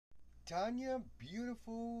Tanya,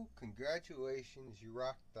 beautiful. Congratulations. You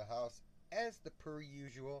rocked the house as the per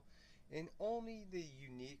usual in only the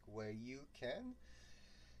unique way you can.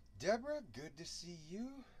 Deborah, good to see you.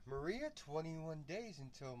 Maria, 21 days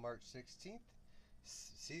until March 16th.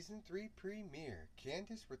 Season 3 premiere.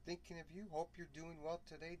 Candace, we're thinking of you. Hope you're doing well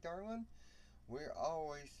today, darling. We're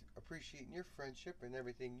always appreciating your friendship and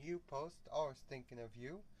everything you post. Always thinking of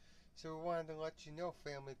you. So we wanted to let you know,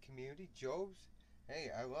 family community, Jobs. Hey,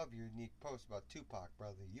 I love your unique post about Tupac,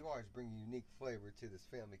 brother. You always bring a unique flavor to this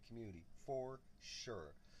family community, for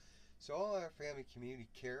sure. So all our family community,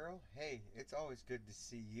 Carol, hey, it's always good to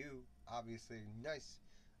see you. Obviously, a nice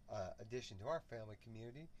addition to our family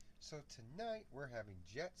community. So tonight we're having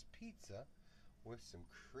Jet's Pizza with some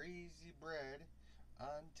crazy bread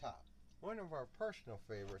on top. One of our personal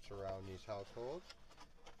favorites around these households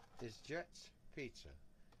is Jet's Pizza.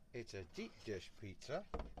 It's a deep dish pizza,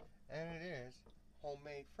 and it is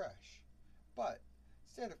homemade fresh. But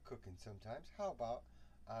instead of cooking sometimes, how about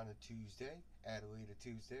on a Tuesday, Adelita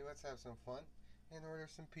Tuesday, let's have some fun and order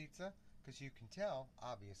some pizza? Because you can tell,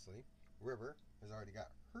 obviously, River has already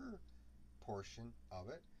got her portion of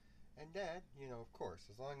it. And Dad, of course,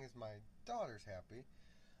 as long as my daughter's happy,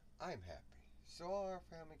 I'm happy. So all our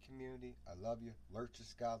family community, I love you.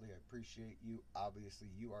 Lurchus Godly, I appreciate you. Obviously,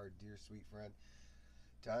 you are a dear, sweet friend.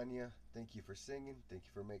 Tanya, thank you for singing. Thank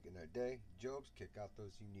you for making our day. Jobs, kick out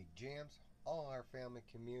those unique jams. All our family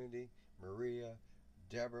community, Maria,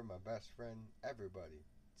 Deborah, my best friend, everybody.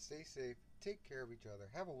 Stay safe, take care of each other,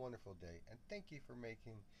 have a wonderful day, and thank you for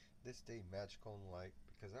making this day magical and light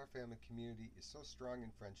because our family community is so strong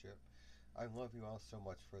in friendship. I love you all so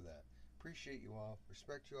much for that. Appreciate you all,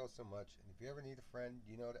 respect you all so much, and if you ever need a friend,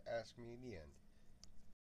 you know to ask me in the end.